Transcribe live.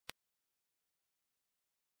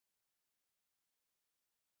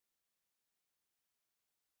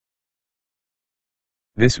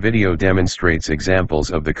This video demonstrates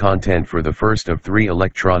examples of the content for the first of 3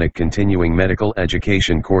 electronic continuing medical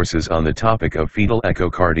education courses on the topic of fetal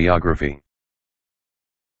echocardiography.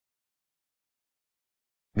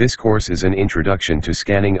 This course is an introduction to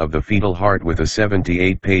scanning of the fetal heart with a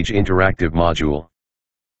 78-page interactive module.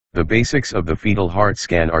 The basics of the fetal heart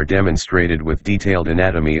scan are demonstrated with detailed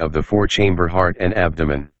anatomy of the 4-chamber heart and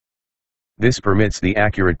abdomen. This permits the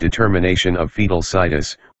accurate determination of fetal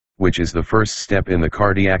situs, which is the first step in the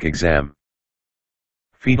cardiac exam.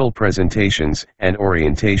 Fetal presentations and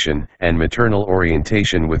orientation and maternal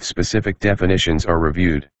orientation with specific definitions are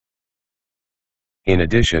reviewed. In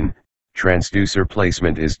addition, transducer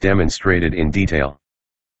placement is demonstrated in detail.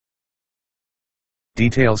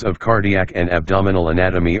 Details of cardiac and abdominal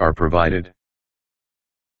anatomy are provided.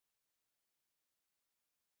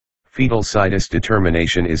 Fetal situs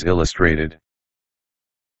determination is illustrated.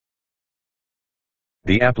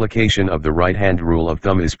 The application of the right-hand rule of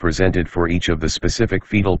thumb is presented for each of the specific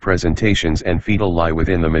fetal presentations and fetal lie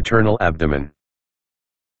within the maternal abdomen.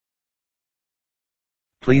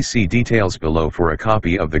 Please see details below for a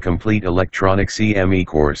copy of the complete electronic CME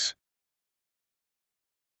course.